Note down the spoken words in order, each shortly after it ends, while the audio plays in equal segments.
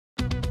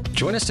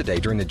Join us today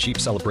during the Jeep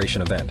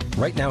Celebration event.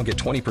 Right now, get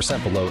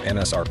 20% below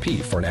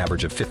MSRP for an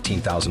average of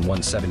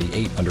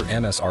 $15,178 under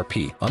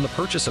MSRP on the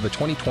purchase of a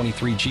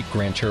 2023 Jeep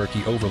Grand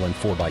Cherokee Overland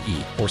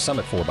 4xE or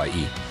Summit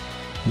 4xE.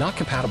 Not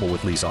compatible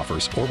with lease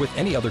offers or with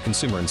any other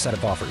consumer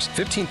incentive offers.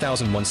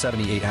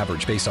 $15,178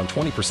 average based on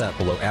 20%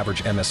 below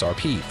average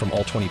MSRP from all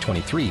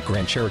 2023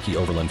 Grand Cherokee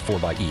Overland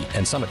 4xE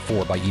and Summit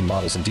 4xE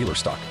models in dealer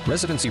stock.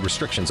 Residency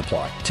restrictions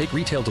apply. Take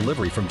retail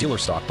delivery from dealer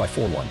stock by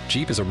 4/1.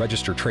 Jeep is a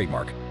registered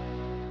trademark.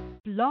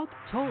 Blog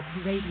Talk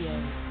Radio.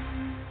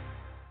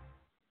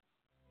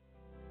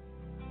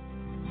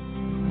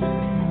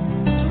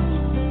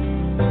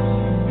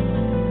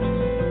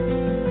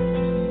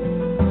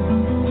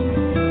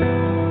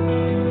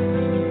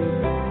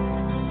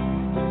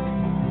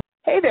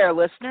 Hey there,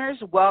 listeners.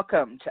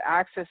 Welcome to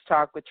Access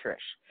Talk with Trish,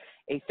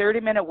 a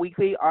 30-minute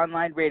weekly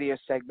online radio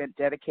segment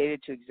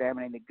dedicated to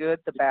examining the good,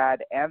 the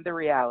bad, and the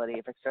reality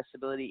of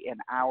accessibility in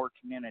our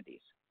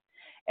communities.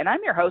 And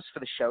I'm your host for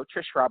the show,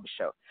 Trish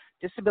Robichaud,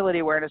 disability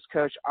awareness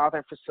coach,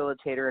 author,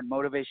 facilitator, and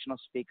motivational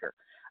speaker,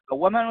 a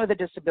woman with a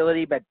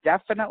disability, but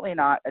definitely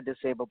not a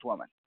disabled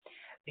woman.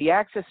 The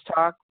Access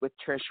Talk with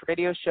Trish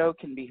radio show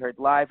can be heard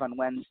live on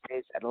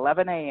Wednesdays at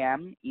 11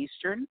 a.m.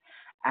 Eastern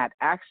at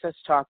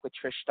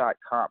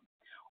accesstalkwithtrish.com.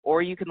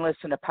 Or you can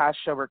listen to past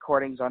show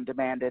recordings on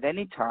demand at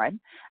any time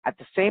at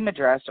the same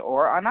address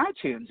or on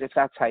iTunes if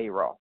that's how you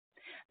roll.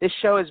 This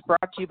show is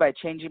brought to you by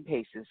Changing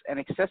Paces, an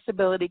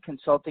accessibility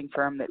consulting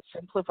firm that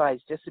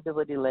simplifies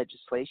disability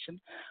legislation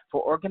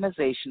for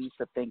organizations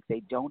that think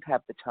they don't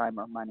have the time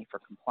or money for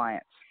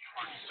compliance.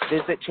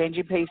 Visit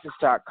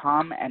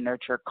changingpaces.com and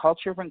nurture a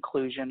culture of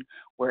inclusion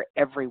where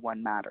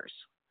everyone matters.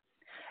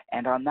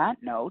 And on that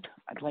note,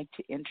 I'd like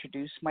to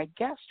introduce my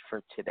guest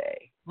for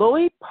today.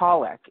 Lloyd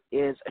Pollock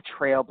is a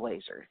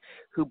trailblazer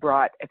who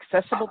brought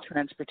accessible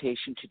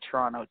transportation to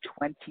Toronto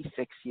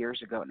 26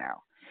 years ago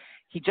now.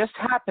 He just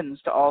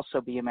happens to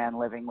also be a man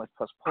living with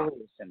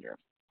post-polio syndrome.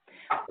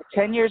 With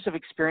 10 years of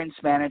experience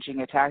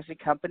managing a taxi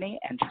company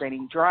and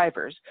training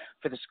drivers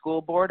for the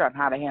school board on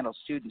how to handle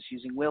students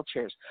using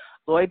wheelchairs,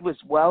 Lloyd was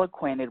well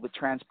acquainted with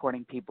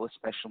transporting people with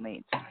special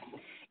needs.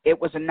 It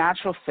was a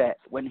natural fit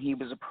when he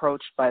was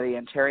approached by the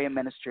Ontario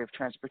Ministry of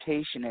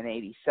Transportation in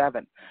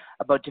 '87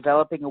 about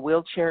developing a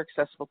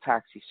wheelchair-accessible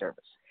taxi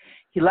service.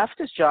 He left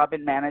his job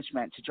in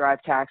management to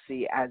drive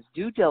taxi as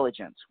due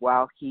diligence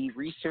while he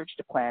researched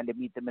a plan to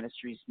meet the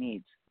ministry's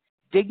needs.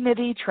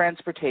 Dignity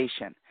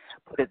Transportation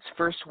put its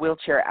first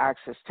wheelchair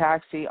access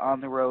taxi on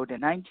the road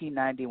in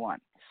 1991.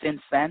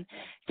 Since then,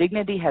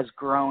 Dignity has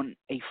grown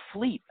a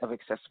fleet of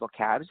accessible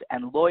cabs,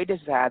 and Lloyd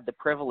has had the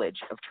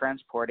privilege of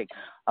transporting,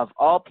 of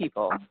all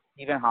people,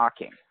 Stephen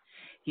Hawking.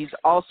 He's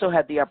also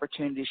had the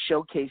opportunity to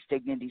showcase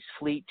Dignity's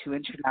fleet to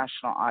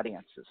international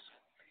audiences.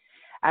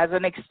 As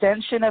an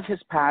extension of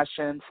his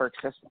passion for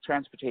accessible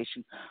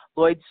transportation,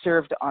 Lloyd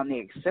served on the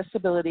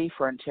Accessibility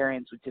for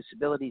Ontarians with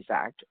Disabilities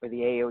Act, or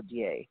the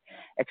AODA,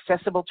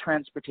 Accessible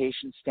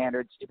Transportation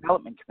Standards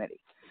Development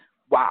Committee.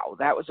 Wow,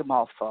 that was a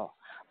mouthful.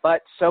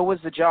 But so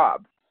was the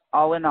job.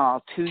 All in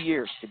all, 2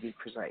 years to be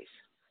precise.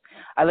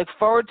 I look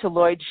forward to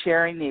Lloyd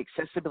sharing the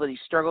accessibility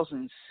struggles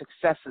and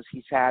successes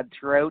he's had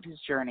throughout his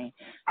journey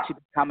to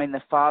becoming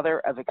the father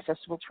of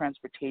accessible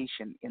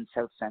transportation in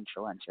South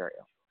Central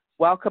Ontario.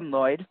 Welcome,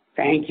 Lloyd.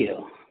 Thank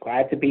you.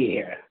 Glad to be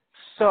here.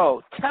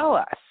 So tell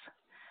us,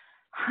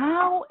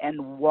 how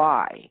and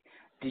why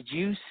did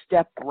you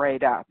step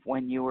right up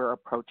when you were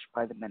approached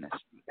by the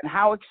ministry? And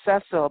how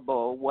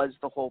accessible was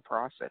the whole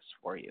process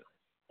for you?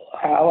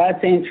 Well,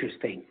 that's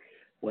interesting.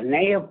 When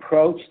they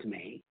approached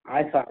me,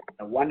 I thought it was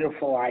a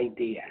wonderful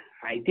idea.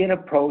 I did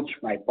approach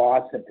my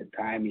boss at the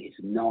time. He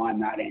said, no, I'm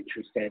not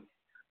interested.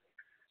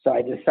 So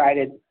I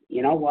decided,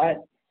 you know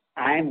what?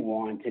 I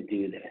want to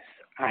do this.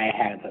 I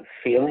have a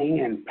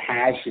feeling and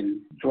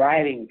passion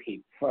driving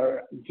people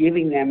for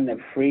giving them the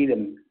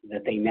freedom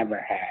that they never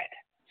had.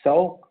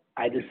 So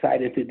I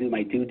decided to do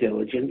my due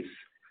diligence,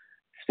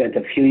 spent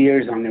a few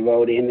years on the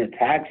road in the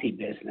taxi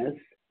business,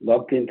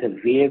 looked into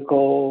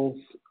vehicles,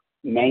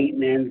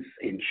 maintenance,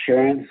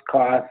 insurance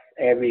costs,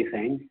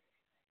 everything,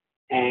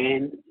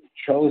 and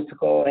chose to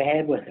go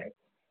ahead with it.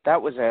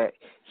 That was a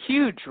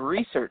huge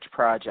research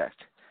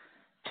project.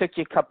 Took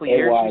you a couple of It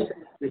years? Was.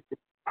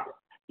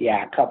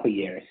 Yeah, a couple of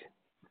years.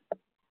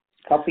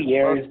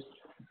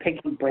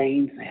 Picking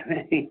brains and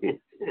everything.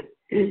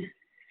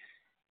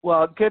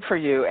 Well, good for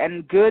you,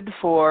 and good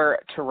for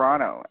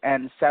Toronto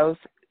and South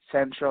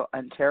Central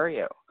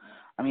Ontario.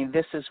 I mean,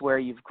 this is where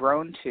you've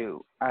grown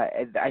to.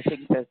 I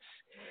think that's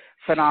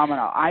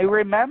phenomenal. I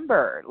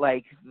remember,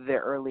 like, the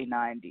early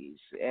 90s,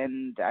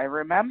 and I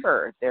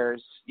remember there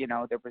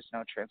was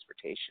no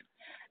transportation,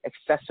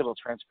 accessible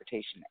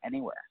transportation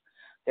anywhere.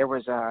 There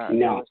was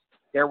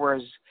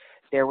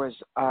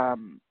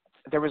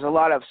a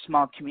lot of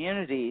small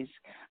communities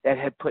that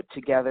had put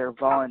together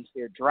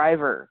volunteer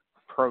driver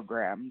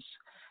programs.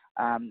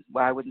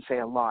 Well, I wouldn't say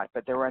a lot,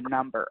 but there were a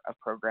number of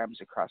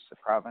programs across the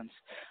province.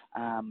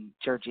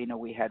 Georgina,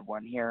 we had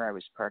one here. I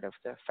was part of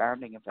the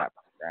founding of that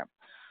program.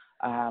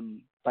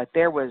 But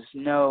there was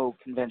no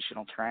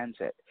conventional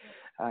transit.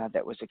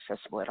 that was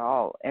accessible at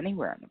all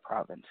anywhere in the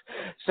province.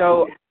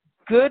 So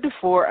good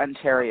for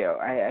Ontario.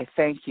 I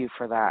thank you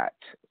for that,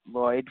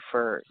 Lloyd,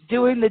 for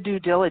doing the due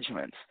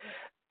diligence.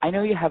 I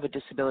know you have a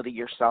disability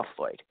yourself,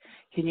 Lloyd.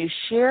 Can you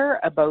share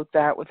about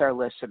that with our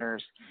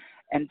listeners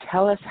and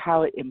tell us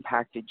how it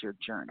impacted your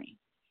journey?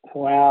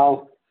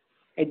 Well,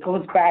 it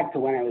goes back to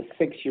when I was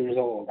 6 years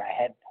old.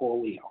 I had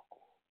polio.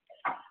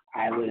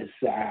 I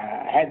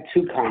had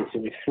two kinds.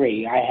 There were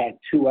three. I had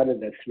two out of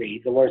the three,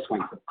 the worst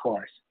ones, of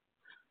course.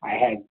 I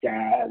had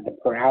the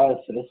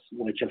paralysis,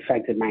 which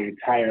affected my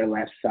entire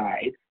left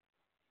side.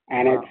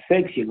 And at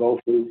 6, you go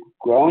through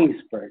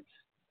growing spurts.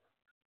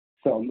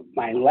 So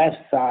my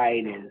left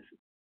side is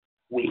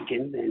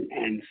weakened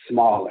and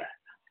smaller.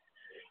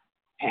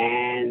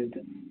 And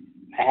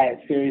I had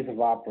a series of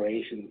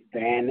operations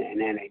then and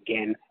then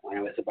again when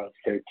I was about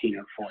 13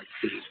 or 14.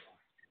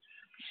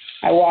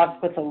 I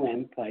walked with a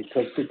limp. I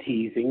took the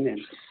teasing and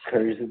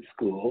occurs at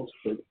school.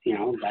 But,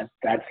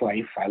 that's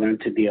life. I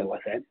learned to deal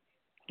with it.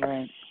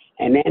 Right.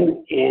 And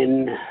then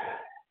in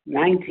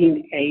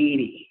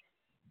 1980,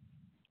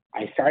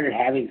 I started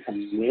having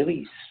some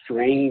really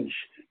strange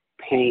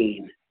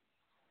pain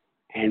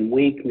and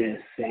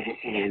weakness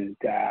and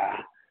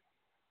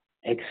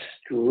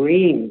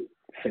extreme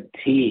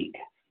fatigue.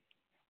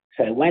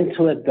 So I went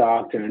to a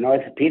doctor, an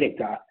orthopedic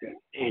doctor,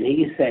 and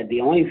he said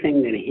the only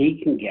thing that he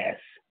can guess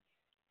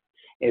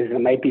is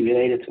it might be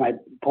related to my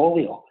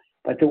polio,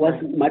 but there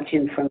wasn't much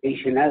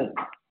information out.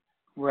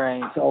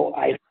 Right. So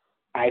I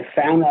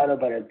found out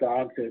about a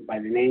doctor by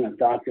the name of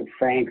Dr.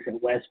 Franks at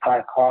West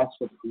Park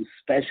Hospital who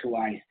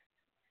specialized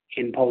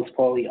in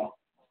post-polio.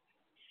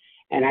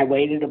 And I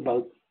waited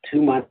about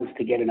 2 months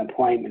to get an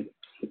appointment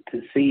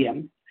to see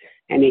him,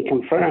 and he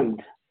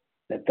confirmed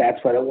that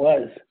that's what it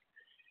was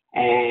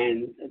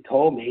and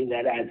told me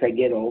that as I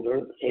get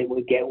older, it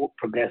would get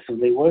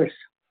progressively worse.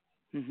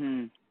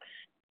 Mm-hmm.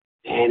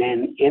 And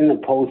then in the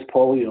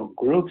post-polio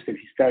groups, if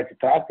you start to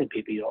talk to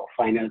people, you'll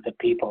find out that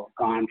people have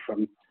gone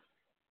from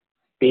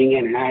being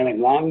in an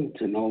iron lung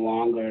to no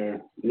longer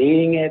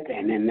needing it,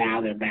 and then now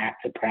they're back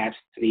to perhaps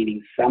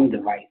needing some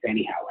device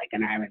anyhow, like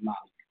an iron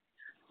lung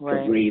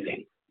for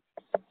breathing.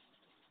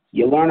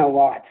 You learn a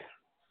lot,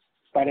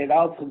 but it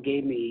also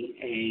gave me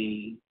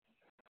a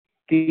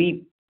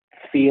deep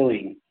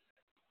feeling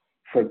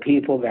for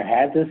people that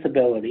have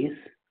disabilities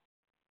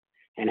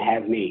and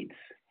have needs.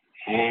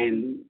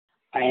 And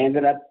I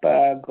ended up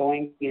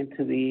going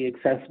into the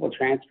accessible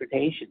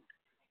transportation.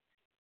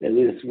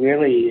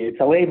 It's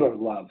a labor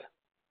of love.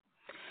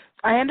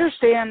 I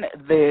understand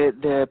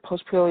the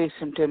post-polio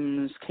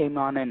symptoms came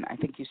on in, I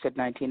think you said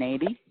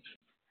 1980?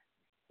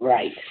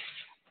 Right.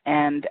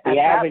 And the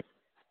average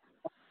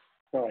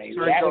was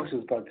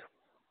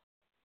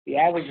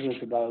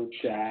about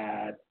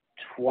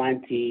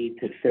 20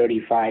 to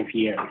 35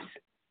 years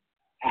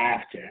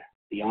after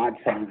the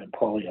onset of the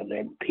polio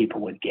that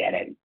people would get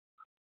it.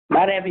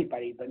 Not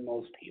everybody, but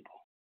most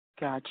people.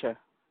 Gotcha.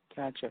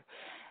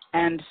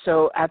 And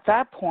so at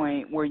that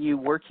point, were you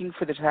working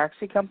for the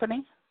taxi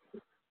company?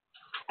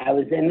 I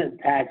was in the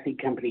taxi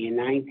company in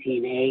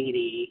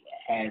 1980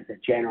 as a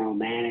general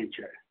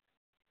manager.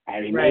 I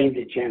remained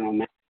the general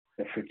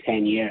manager for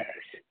 10 years.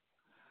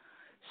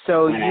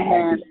 So you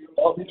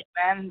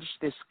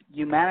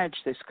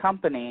managed this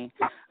company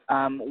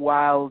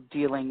while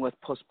dealing with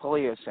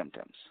post-polio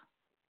symptoms.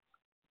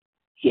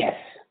 Yes.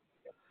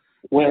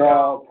 We're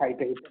all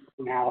type A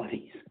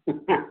personalities.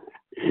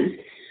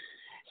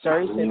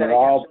 Sorry, say that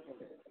again.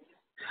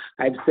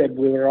 I've said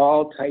we were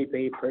all type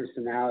A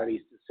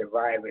personalities to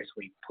survivors.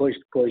 We pushed.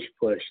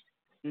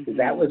 Mm-hmm.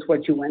 That was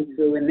what you went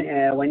through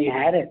when you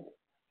had it.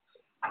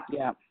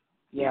 Yeah.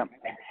 You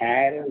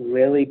had to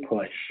really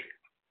push.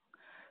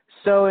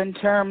 So in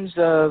terms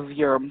of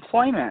your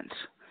employment,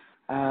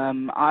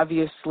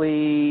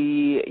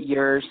 obviously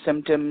your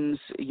symptoms,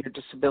 your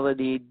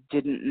disability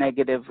didn't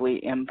negatively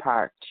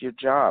impact your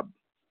job.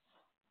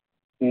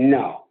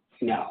 No.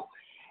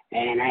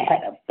 And I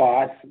had a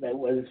boss that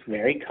was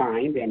very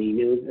kind, and he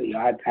knew the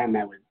odd time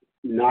I would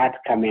not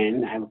come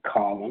in, I would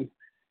call him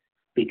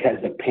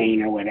because of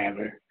pain or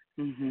whatever.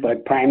 Mm-hmm.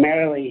 But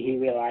primarily he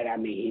relied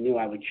on me. He knew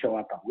I would show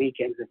up on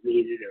weekends if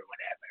needed or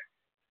whatever.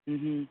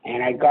 Mm-hmm.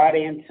 And I got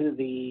into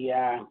the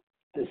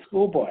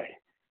school board,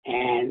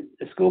 and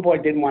the school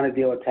board didn't want to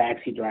deal with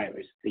taxi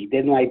drivers. They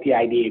didn't like the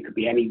idea it could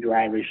be any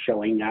drivers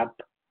showing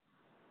up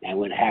and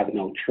would have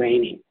no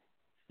training.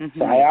 Mm-hmm.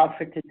 So I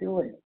offered to do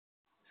it.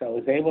 So I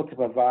was able to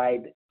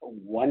provide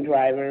one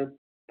driver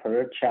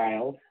per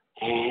child,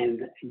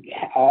 and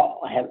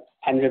all have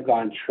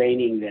undergone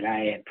training that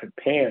I had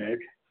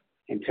prepared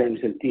in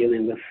terms of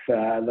dealing with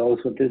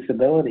those with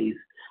disabilities,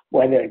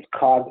 whether it's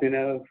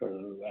cognitive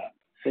or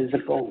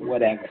physical,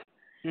 whatever.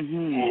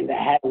 Mm-hmm. And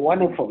I had a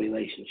wonderful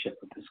relationship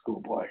with the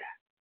school board.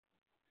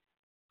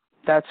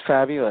 That's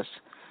fabulous.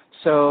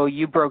 So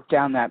you broke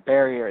down that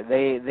barrier.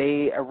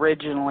 They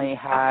originally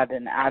had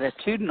an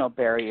attitudinal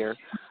barrier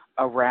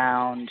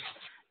around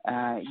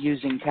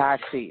using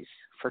taxis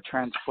for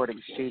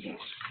transporting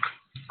students.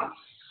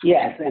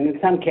 Yes, and in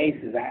some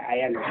cases, I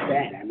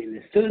understand. I mean,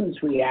 the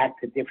students react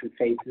to different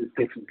faces,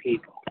 different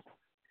people.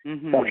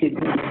 Mm-hmm. So if you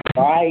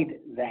provide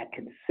that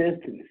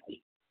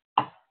consistency,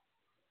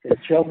 the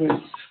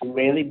children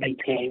really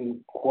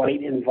became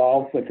quite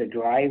involved with the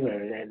driver,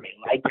 and they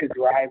liked the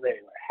driver,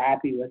 they were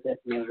happy with it,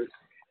 and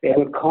they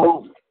were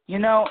calm. You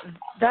know,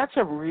 that's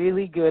a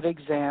really good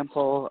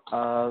example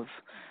of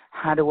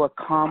how to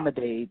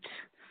accommodate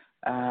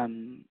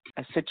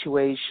a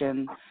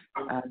situation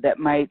that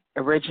might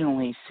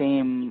originally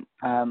seem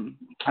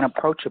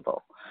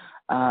unapproachable.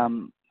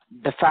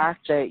 The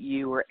fact that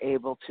you were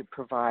able to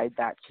provide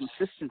that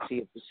consistency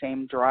of the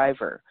same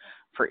driver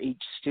for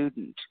each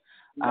student,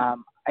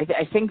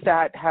 I think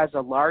that has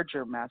a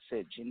larger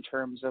message in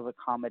terms of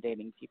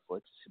accommodating people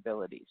with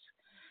disabilities.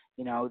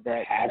 You know,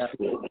 that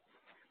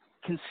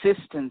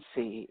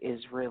consistency is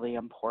really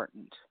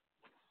important.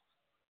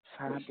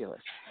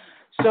 Fabulous.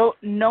 So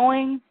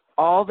knowing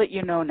all that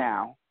you know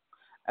now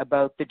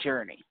about the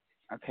journey,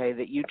 okay,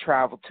 that you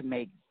traveled to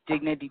make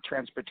Dignity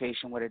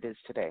Transportation what it is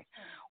today,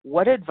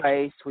 what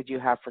advice would you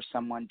have for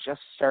someone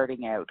just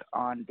starting out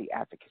on the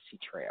advocacy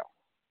trail?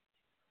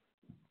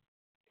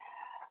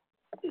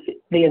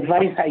 The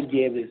advice I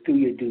give is do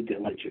your due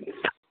diligence.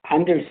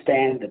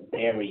 Understand the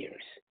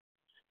barriers,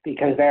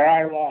 because there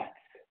are lots.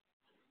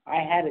 I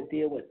had to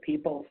deal with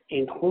people,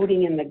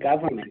 including in the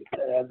government,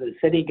 the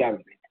city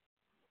government,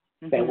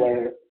 that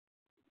were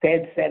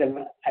dead set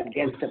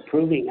against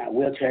approving a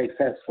wheelchair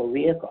accessible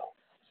vehicle.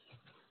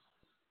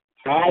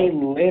 I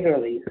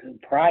literally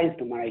surprised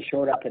them when I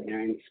showed up in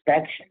their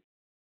inspection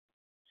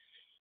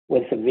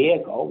with the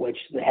vehicle, which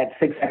had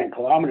 600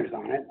 kilometers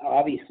on it,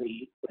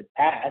 obviously would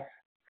pass.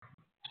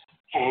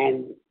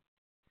 And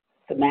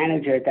the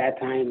manager at that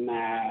time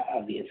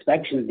of the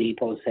inspection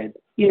depot said,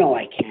 "You know,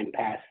 I can't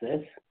pass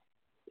this."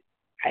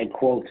 I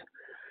quote,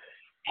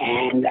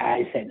 and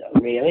I said,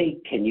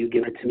 "Really? Can you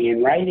give it to me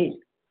in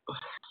writing?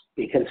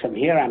 Because from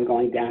here I'm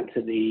going down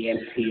to the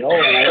MTO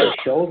and I will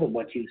show them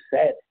what you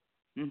said."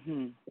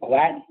 Well,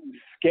 that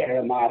scared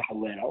them off a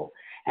little.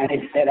 And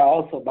I said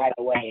also, by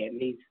the way, it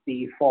meets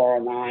the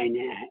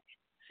 409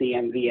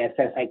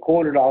 CMVSS. I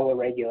quoted all the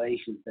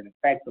regulations that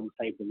affect those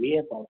type of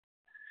vehicles.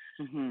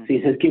 So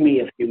he says, "Give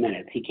me a few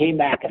minutes." He came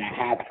back in a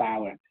half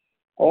hour.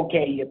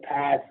 "Okay, you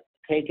pass.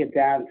 Take it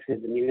down to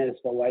the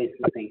municipal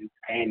licensing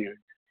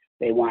standards.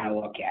 They want to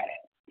look at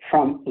it."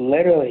 From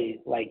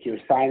literally, like, your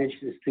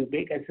signage is too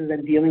big. I said,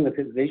 "I'm dealing with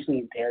visually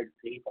impaired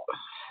people.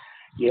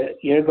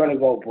 You're going to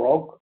go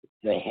broke,"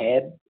 the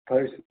head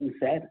person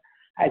said.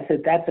 I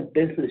said, "That's a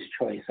business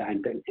choice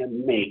I'm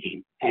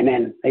making." And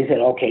then they said,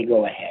 "Okay,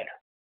 go ahead."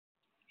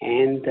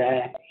 And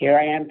here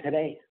I am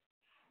today.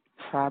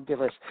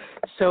 Fabulous.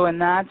 So in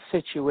that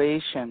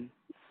situation,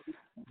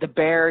 the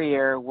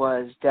barrier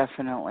was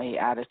definitely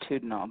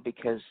attitudinal,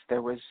 because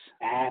there was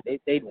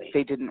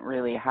they didn't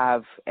really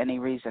have any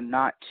reason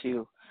not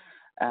to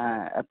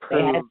approve.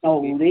 They had no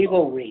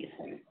legal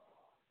reason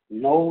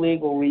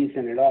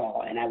at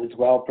all, and I was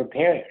well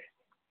prepared,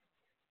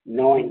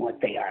 knowing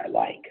what they are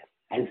like.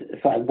 And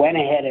so I went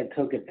ahead and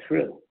took it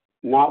through,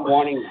 not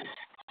warning them,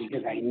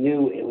 because I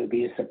knew it would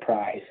be a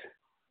surprise.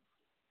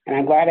 And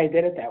I'm glad I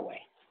did it that way.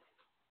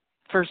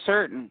 For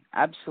certain,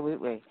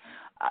 absolutely.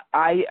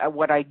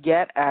 What I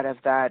get out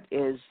of that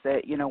is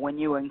that, you know, when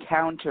you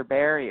encounter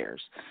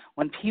barriers,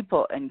 when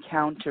people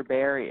encounter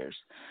barriers,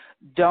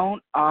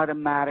 don't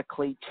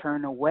automatically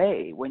turn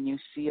away when you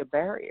see a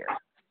barrier.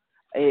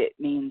 It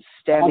means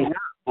standing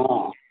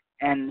up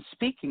and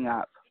speaking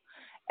up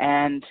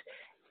and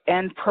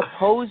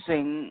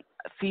proposing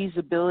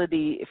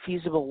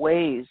feasible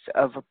ways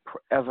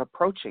of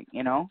approaching,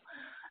 you know.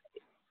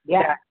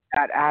 Yeah.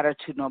 That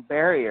attitudinal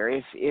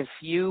barrier. If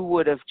you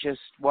would have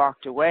just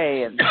walked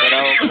away and said,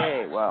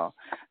 "Okay, well,"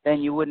 then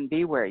you wouldn't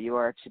be where you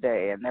are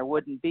today, and there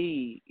wouldn't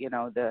be, you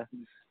know, the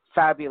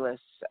fabulous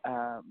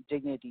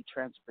Dignity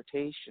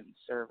Transportation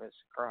service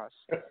across.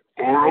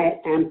 And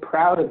I am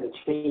proud of the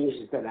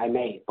changes that I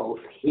made,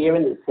 both here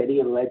in the city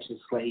and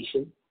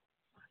legislation,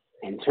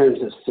 in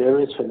terms of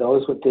service for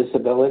those with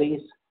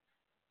disabilities.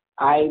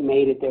 I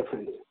made a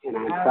difference, and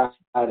I'm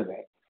proud of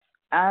it.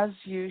 As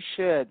you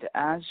should.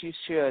 I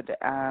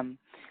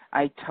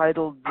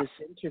titled this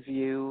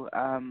interview,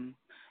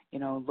 you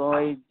know,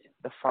 Lloyd,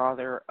 the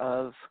father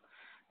of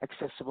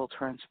accessible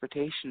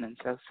transportation in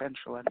South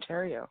Central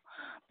Ontario,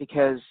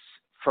 because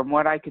from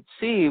what I could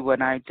see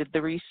when I did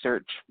the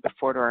research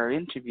before our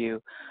interview,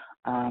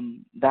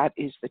 that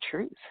is the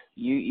truth.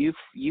 You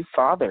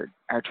fathered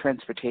our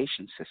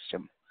transportation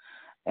system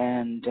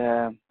and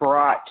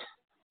brought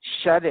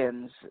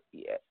shut-ins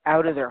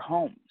out of their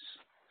homes.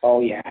 Oh,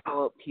 yeah.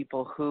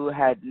 People who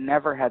had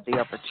never had the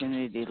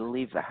opportunity to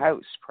leave the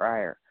house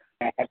prior.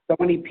 I have so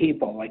many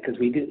people, like, because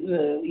we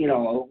do, you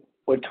know,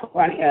 we're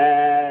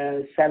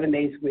 7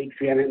 days a week,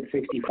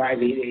 365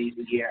 days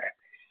a year.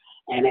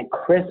 And at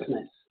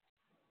Christmas,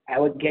 I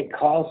would get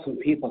calls from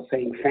people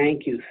saying,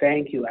 thank you.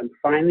 I'm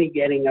finally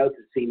getting out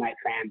to see my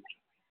family."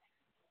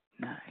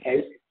 Nice.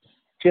 It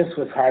just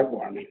was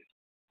heartwarming.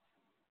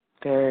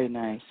 Very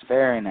nice,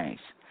 very nice.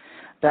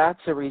 That's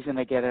the reason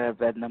I get out of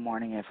bed in the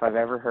morning if I've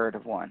ever heard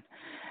of one.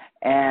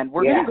 And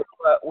we're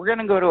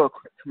gonna go to a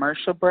quick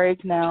commercial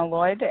break now,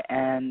 Lloyd.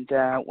 And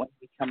when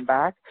we come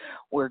back,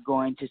 we're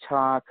going to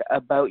talk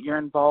about your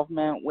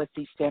involvement with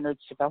the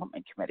Standards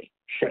Development Committee.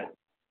 Sure.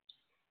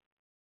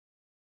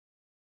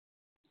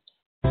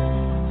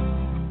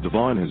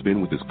 Devon has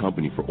been with his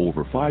company for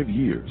over 5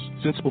 years,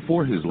 since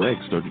before his legs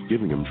started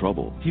giving him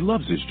trouble. He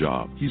loves his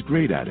job, he's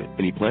great at it,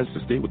 and he plans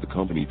to stay with the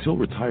company till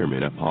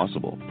retirement if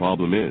possible.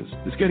 Problem is,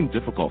 it's getting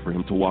difficult for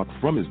him to walk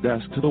from his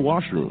desk to the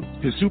washroom.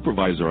 His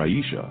supervisor,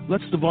 Aisha,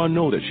 lets Devon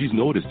know that she's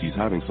noticed he's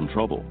having some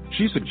trouble.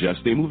 She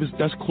suggests they move his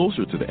desk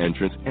closer to the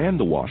entrance and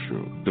the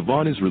washroom.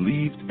 Devon is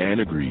relieved and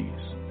agrees.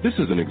 This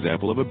is an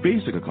example of a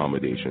basic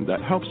accommodation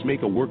that helps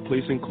make a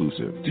workplace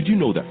inclusive. Did you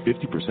know that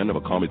 50% of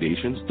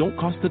accommodations don't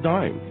cost a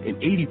dime and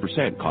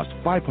 80% cost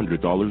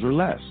 $500 or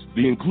less?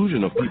 The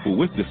inclusion of people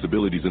with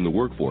disabilities in the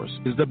workforce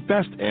is the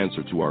best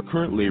answer to our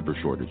current labor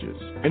shortages.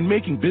 And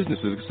making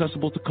businesses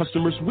accessible to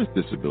customers with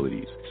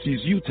disabilities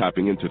sees you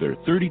tapping into their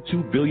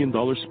 $32 billion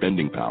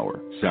spending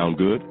power. Sound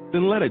good?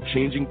 Then let a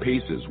Changing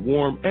Paces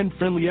warm and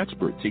friendly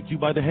expert take you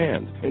by the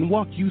hand and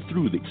walk you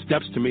through the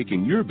steps to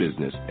making your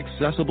business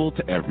accessible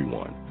to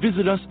everyone.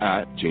 Visit us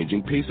at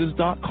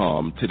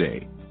changingpaces.com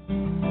today.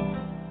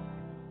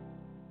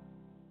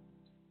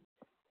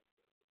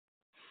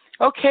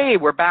 Okay,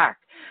 we're back.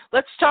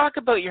 Let's talk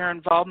about your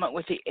involvement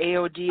with the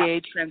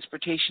AODA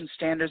Transportation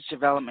Standards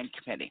Development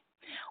Committee.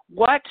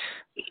 What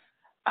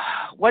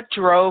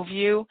drove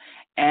you,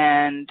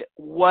 and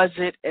was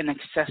it an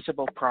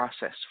accessible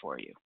process for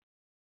you?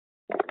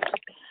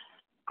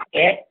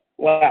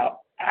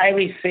 Well, I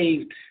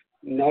received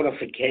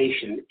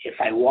notification if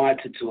I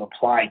wanted to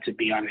apply to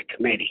be on the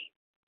committee.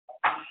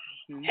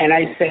 Mm-hmm. And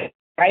I said,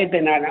 I've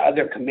been on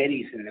other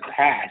committees in the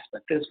past,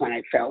 but this one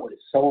I felt was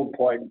so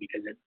important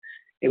because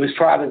it was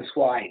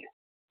province-wide.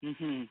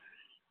 Mm-hmm.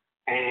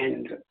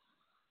 And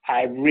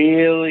I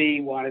really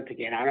wanted to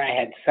get on. I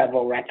had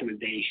several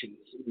recommendations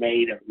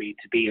made of me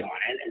to be on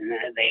it, and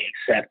they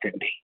accepted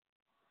me.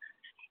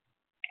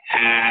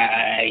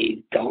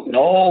 I don't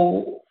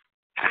know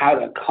how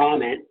to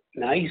comment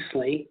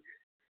nicely,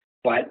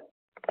 but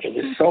it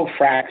was so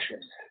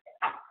fractious.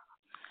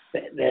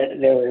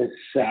 There was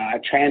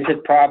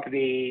transit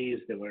properties,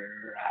 there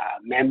were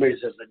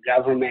members of the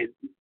government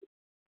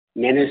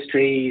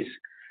ministries,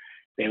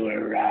 there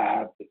were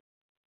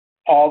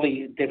all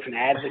the different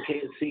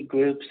advocacy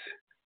groups,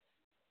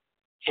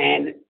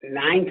 and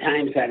 9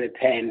 times out of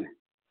 10,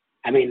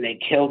 I mean, they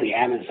killed the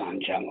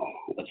Amazon jungle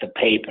with the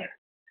paper.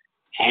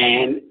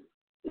 And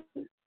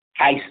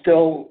I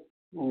still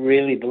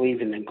really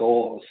believe in the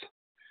goals,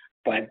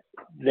 but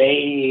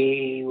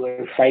they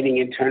were fighting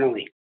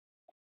internally.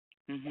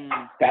 Mm-hmm.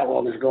 That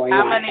what was going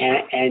on.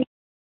 And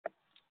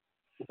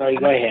sorry,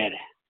 go ahead.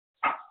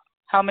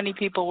 How many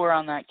people were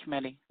on that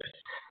committee?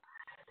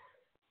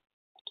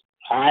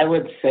 I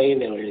would say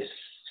there was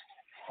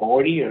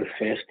 40 or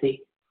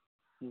 50.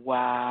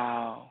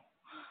 Wow.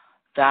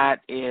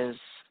 That is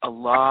a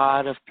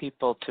lot of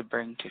people to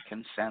bring to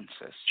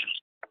consensus.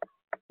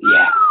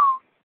 Yeah.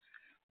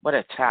 What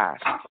a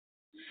task.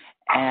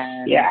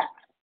 And yeah.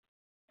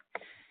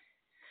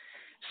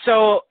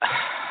 So,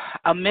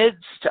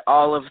 amidst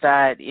all of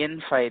that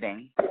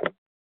infighting,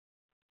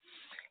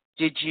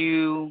 did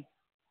you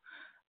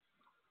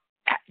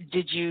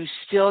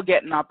still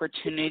get an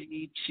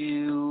opportunity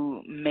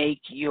to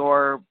make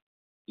your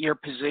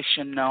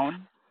position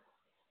known?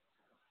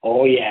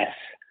 Oh, yes.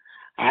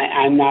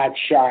 I'm not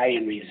shy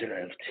and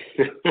reserved.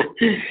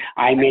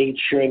 I made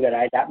sure that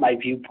I got my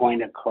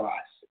viewpoint across.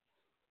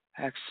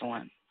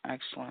 Excellent.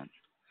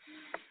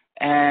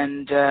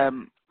 And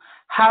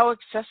how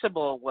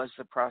accessible was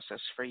the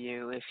process for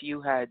you if you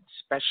had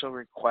special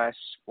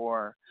requests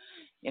for,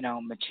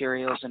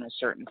 materials in a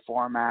certain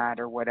format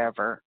or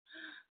whatever?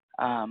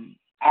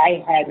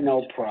 I had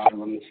no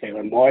problems. They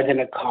were more than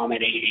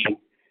accommodating.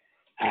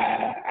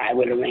 I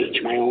would arrange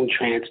my own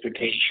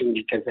transportation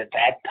because at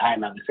that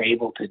time I was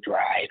able to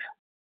drive.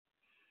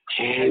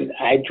 And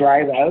I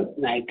drive out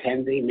and I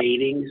attend the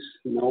meetings,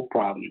 no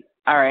problem.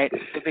 All right,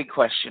 the big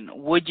question.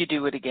 Would you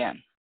do it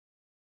again?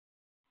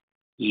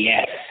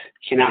 Yes,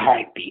 in a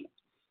heartbeat.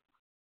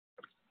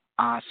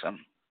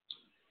 Awesome.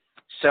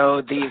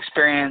 So the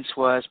experience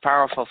was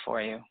powerful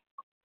for you.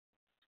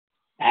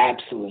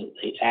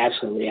 Absolutely.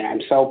 And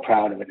I'm so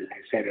proud of it, as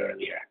I said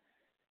earlier.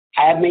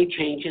 I have made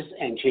changes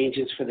and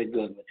changes for the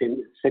good within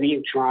the city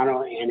of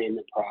Toronto and in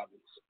the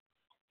province.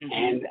 Mm-hmm.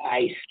 And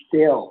I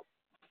still,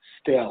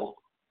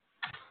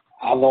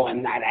 although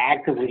I'm not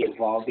actively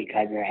involved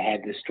because I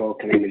had the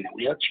stroke and I'm in the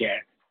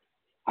wheelchair,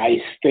 I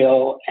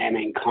still am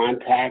in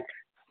contact,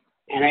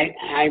 and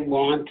I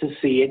want to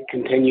see it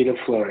continue to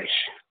flourish.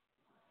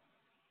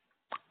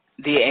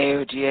 The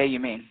AODA, you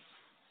mean?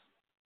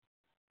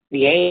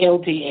 The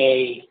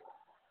AODA,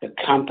 the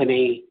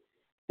company,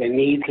 the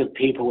needs of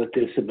people with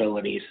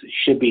disabilities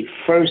should be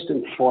first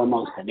and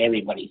foremost in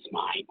everybody's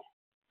mind.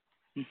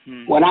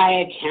 Mm-hmm. When I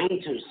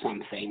encounter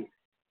something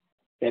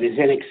that is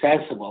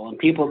inaccessible and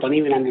people don't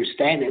even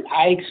understand it,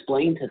 I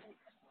explain to them.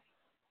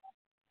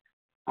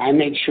 I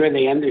make sure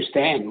they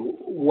understand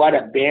what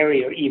a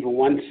barrier, even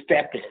one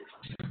step is.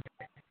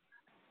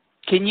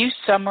 Can you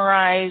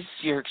summarize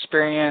your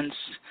experience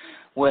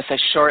with a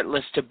short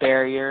list of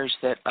barriers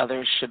that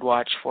others should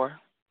watch for?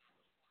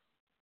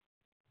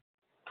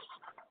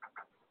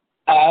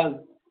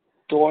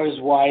 Doors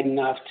wide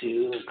enough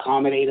to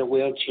accommodate a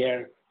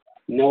wheelchair,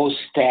 no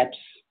steps,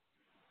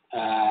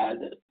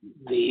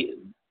 the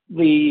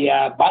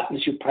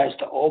buttons you press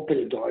to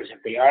open the doors,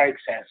 if they are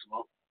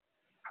accessible,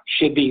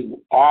 should be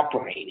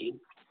operating.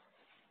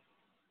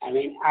 I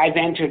mean, I've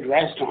entered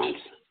restaurants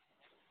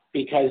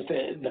because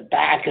the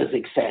back is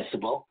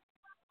accessible,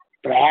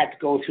 but I had to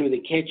go through the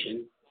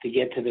kitchen to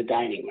get to the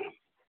dining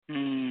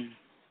room.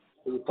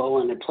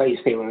 People in the place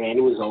they were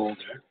in was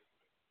older,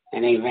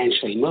 and they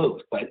eventually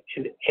moved. But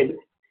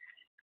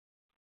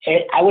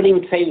I wouldn't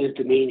even say it was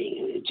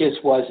demeaning. It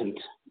just wasn't.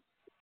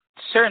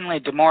 Certainly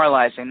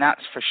demoralizing,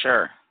 that's for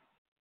sure.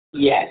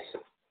 Yes.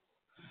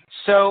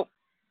 So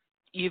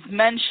you've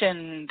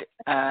mentioned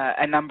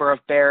a number of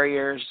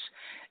barriers,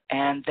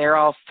 and they're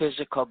all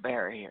physical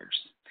barriers.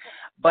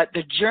 But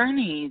the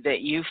journey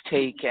that you've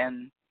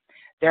taken,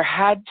 there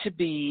had to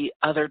be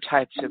other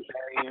types of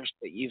barriers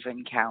that you've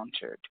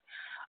encountered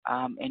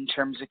in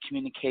terms of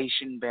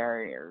communication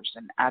barriers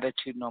and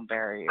attitudinal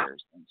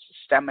barriers and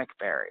systemic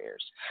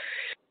barriers.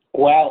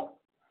 Well,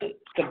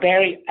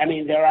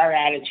 there are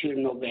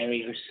attitudinal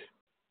barriers,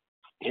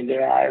 and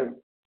there are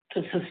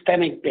the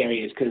systemic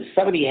barriers, because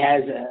somebody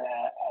has a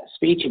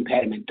speech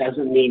impediment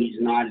doesn't mean he's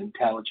not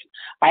intelligent.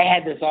 I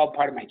had this all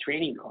part of my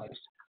training course.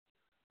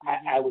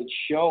 I would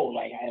show,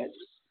 like, I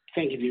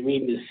think if you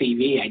read the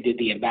CV, I did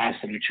the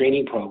ambassador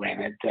training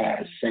program at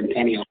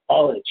Centennial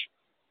College.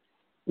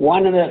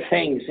 One of the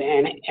things,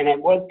 and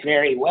it worked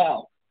very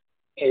well,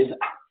 is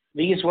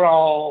these were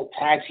all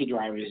taxi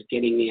drivers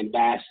getting the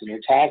ambassador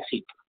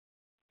taxi.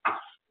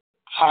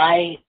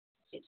 I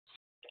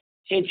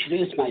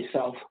introduced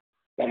myself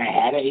that I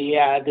had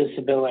a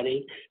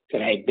disability,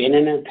 that I'd been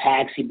in a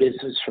taxi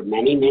business for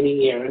many, many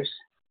years.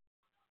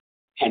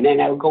 And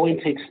then I would go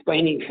into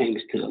explaining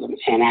things to them.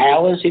 And I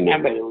always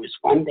remember there was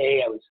one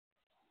day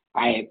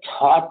I had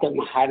taught them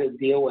how to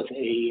deal with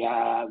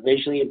a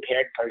visually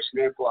impaired person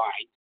or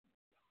blind,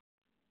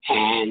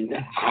 and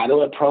how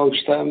to approach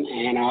them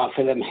and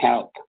offer them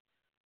help.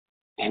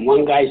 And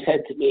one guy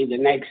said to me the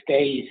next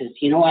day, he says,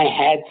 I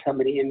had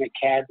somebody in the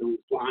cab who was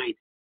blind,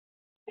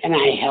 and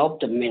I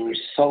helped them. They were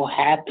so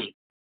happy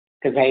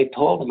because I had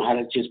told them how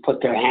to just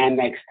put their hand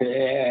next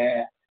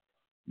to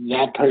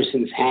that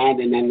person's hand,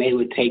 and then they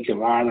would take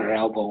their arm or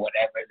elbow,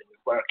 whatever they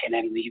would work, and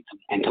then leave them,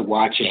 and to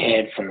watch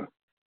ahead for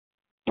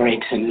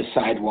breaks in the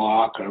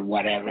sidewalk or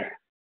whatever.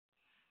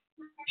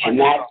 And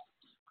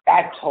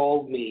that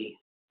told me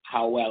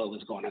how well it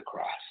was going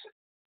across.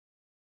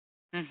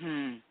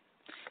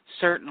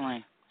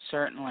 Certainly.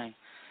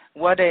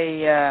 What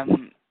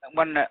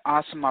an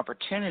awesome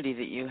opportunity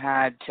that you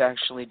had to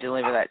actually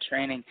deliver that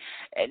training.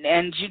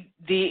 And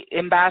the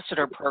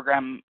ambassador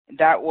program,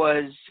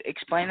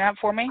 explain that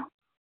for me.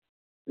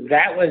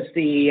 That was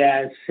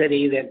the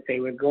city that they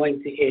were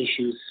going to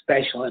issue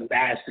special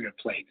ambassador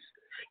plates.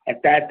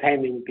 At that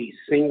time, it would be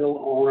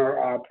single owner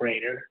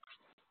operator.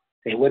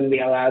 They wouldn't be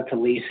allowed to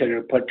lease it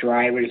or put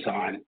drivers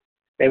on.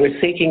 They were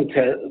seeking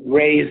to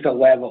raise the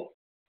level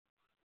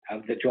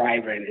of the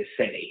driver in the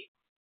city.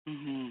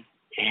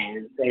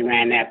 And they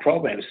ran that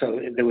program.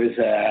 So there was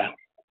a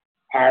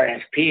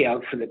RFP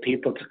out for the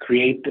people to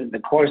create. The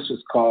course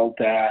was called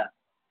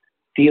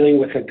Dealing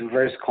with a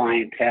Diverse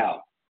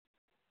Clientele.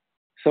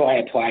 So I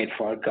applied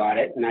for it, got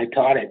it, and I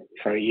taught it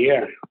for a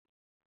year.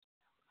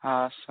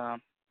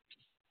 Awesome.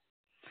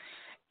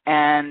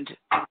 And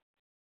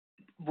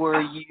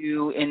were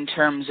you, in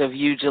terms of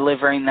you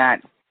delivering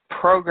that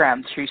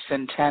program through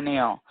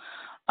Centennial,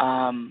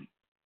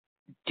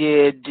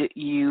 did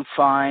you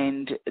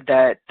find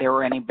that there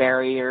were any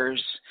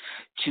barriers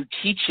to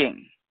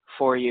teaching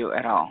for you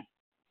at all?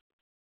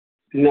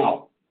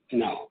 No,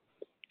 not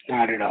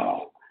at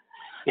all.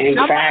 And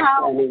in fact,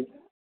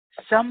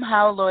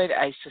 somehow, Lloyd,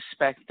 I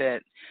suspect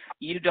that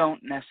you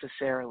don't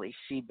necessarily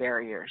see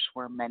barriers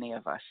where many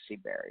of us see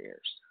barriers.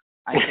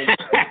 I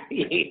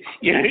think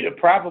you're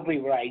probably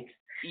right.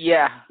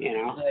 Yeah,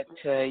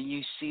 that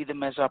you see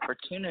them as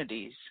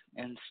opportunities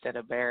instead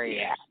of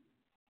barriers. Yeah,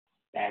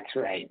 that's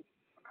right.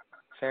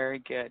 Very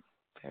good.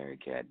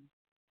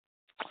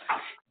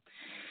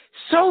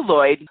 So,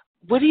 Lloyd,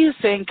 what do you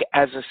think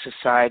as a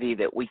society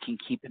that we can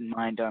keep in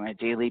mind on a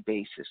daily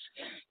basis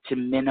to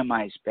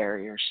minimize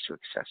barriers to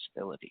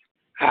accessibility?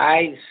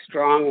 I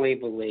strongly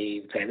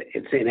believe that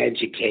it's in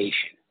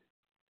education,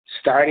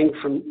 starting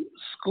from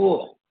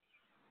school.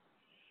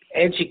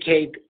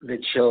 Educate the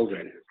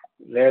children.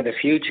 They're the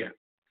future.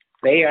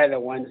 They are the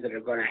ones that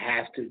are going to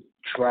have to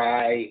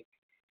try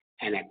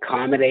and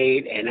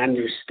accommodate and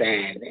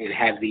understand and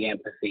have the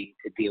empathy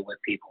to deal with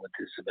people with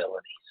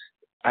disabilities.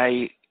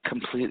 I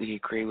completely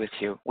agree with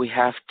you. We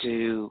have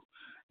to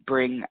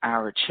bring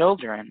our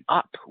children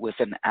up with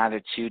an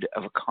attitude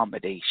of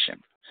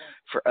accommodation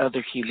for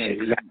other human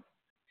beings,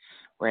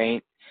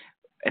 right?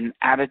 An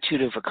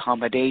attitude of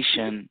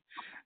accommodation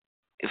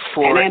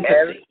for and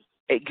empathy.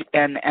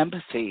 And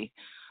empathy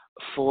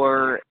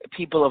for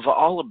people of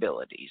all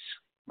abilities,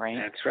 right?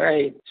 That's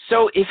right.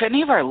 So if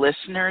any of our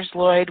listeners,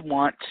 Lloyd,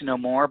 want to know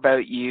more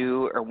about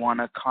you or want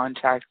to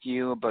contact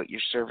you about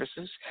your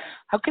services,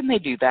 how can they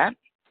do that?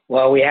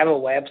 Well, we have a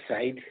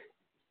website,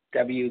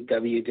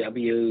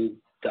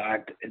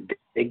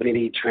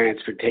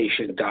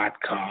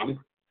 www.dignitytransportation.com.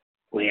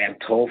 We have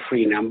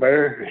toll-free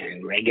number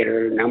and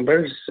regular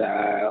numbers,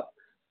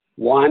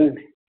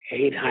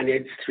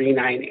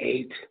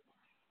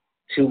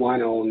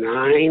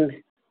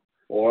 1-800-398-2109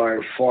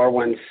 or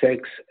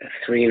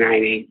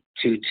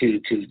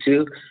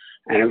 416-398-2222,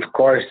 and of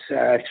course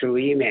through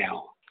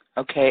email.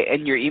 Okay,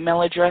 and your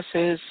email address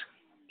is?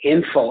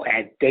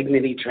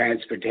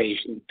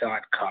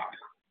 info@dignitytransportation.com.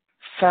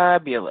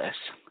 Fabulous.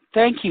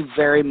 Thank you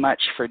very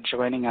much for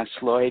joining us,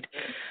 Lloyd.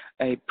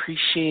 I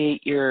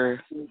appreciate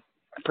your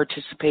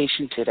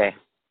participation today.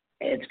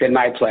 It's been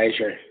my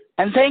pleasure.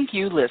 And thank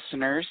you,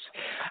 listeners,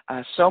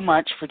 so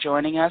much for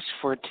joining us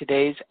for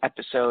today's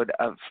episode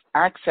of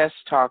Access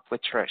Talk with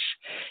Trish,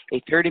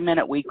 a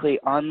 30-minute weekly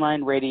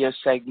online radio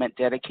segment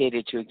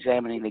dedicated to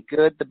examining the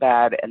good, the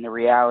bad, and the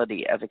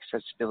reality of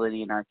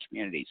accessibility in our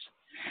communities.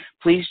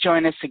 Please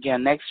join us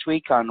again next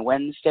week on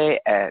Wednesday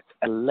at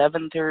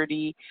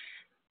 11:30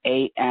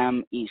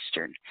 a.m.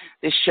 Eastern.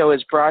 This show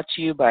is brought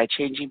to you by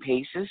Changing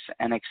Paces,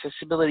 an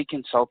accessibility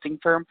consulting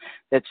firm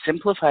that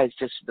simplifies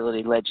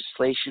disability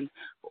legislation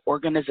for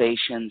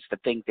organizations that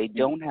think they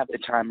don't have the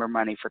time or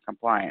money for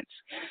compliance.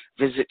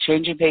 Visit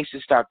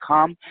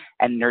changingpaces.com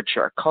and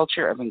nurture a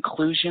culture of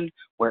inclusion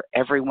where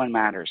everyone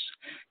matters.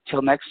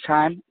 Till next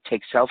time,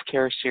 take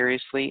self-care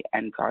seriously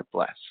and God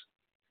bless.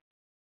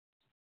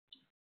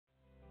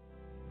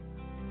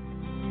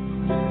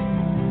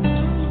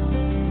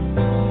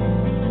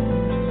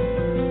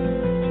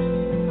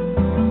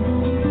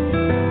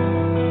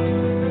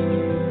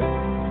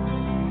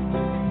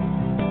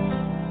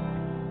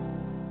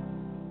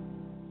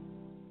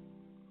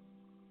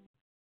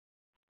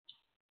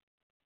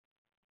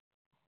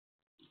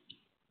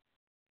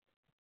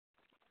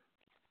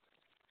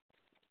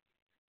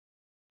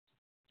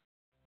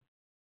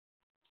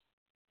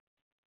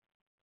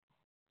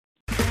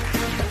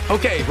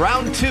 Okay,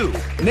 round two.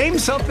 Name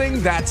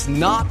something that's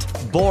not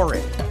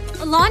boring.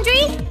 A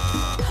laundry?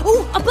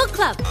 Ooh, a book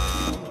club.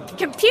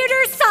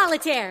 Computer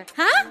solitaire,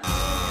 huh?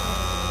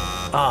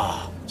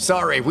 Ah, oh,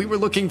 sorry, we were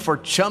looking for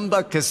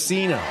Chumba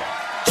Casino.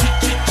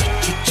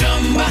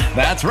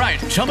 That's right,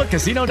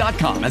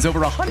 ChumbaCasino.com has over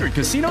 100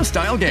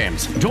 casino-style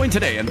games. Join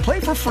today and play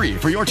for free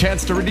for your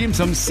chance to redeem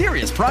some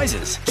serious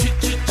prizes.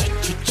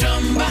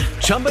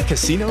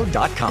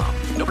 ChumbaCasino.com.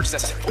 No purchase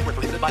necessary. Void where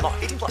prohibited by law.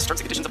 18+ terms and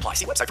conditions apply.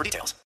 See website for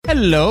details.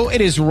 Hello,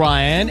 it is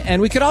Ryan,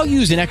 and we could all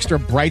use an extra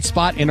bright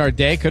spot in our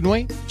day, couldn't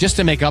we? Just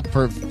to make up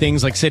for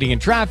things like sitting in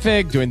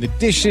traffic, doing the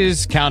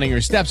dishes, counting your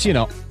steps, you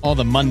know, all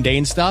the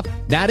mundane stuff.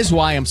 That is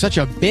why I'm such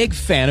a big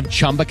fan of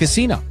Chumba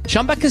Casino.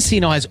 Chumba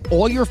Casino has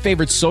all your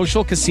favorite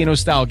social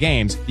casino-style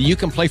games that you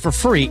can play for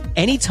free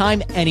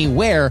anytime,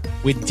 anywhere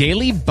with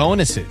daily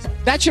bonuses.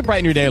 That should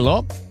brighten your day a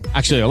little.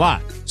 Actually, a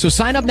lot. So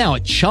sign up now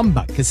at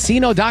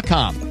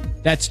ChumbaCasino.com.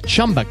 That's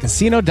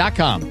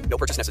ChumbaCasino.com. No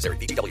purchase necessary.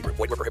 VGW Group.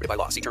 Void where prohibited by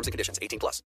law. See terms and conditions. 18+.